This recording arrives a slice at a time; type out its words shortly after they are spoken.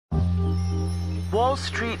Wall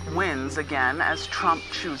Street wins again as Trump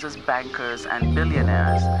chooses bankers and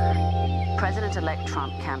billionaires. President-elect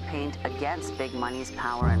Trump campaigned against big money's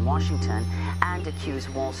power in Washington and accused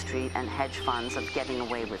Wall Street and hedge funds of getting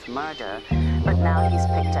away with murder. But now he's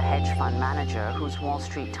picked a hedge fund manager whose Wall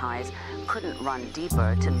Street ties couldn't run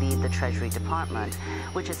deeper to lead the Treasury Department,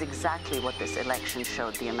 which is exactly what this election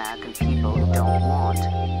showed the American people don't want.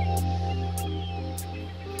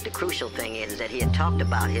 The crucial thing is that he had talked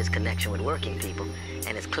about his connection with working people,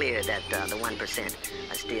 and it's clear that the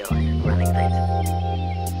 1% are still running things.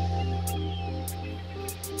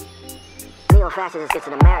 Neo-fascism is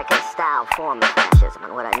an American-style form of fascism,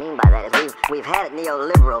 and what I mean by that is we've had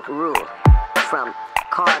neoliberal rule from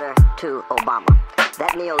Carter to Obama.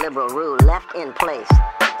 That neoliberal rule left in place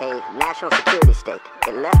a national security state.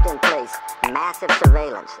 It left in place massive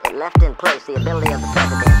surveillance. It left in place the ability of the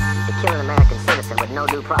president to kill an American citizen with no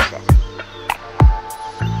due process.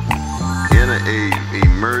 In an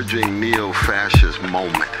emerging neo-fascist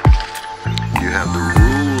moment, you have the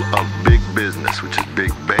rule of big business, which is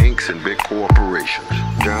big banks and big corporations.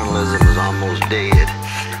 Journalism is almost dead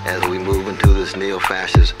as we move into this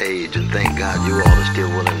neo-fascist age, and thank God you all are still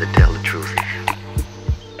willing to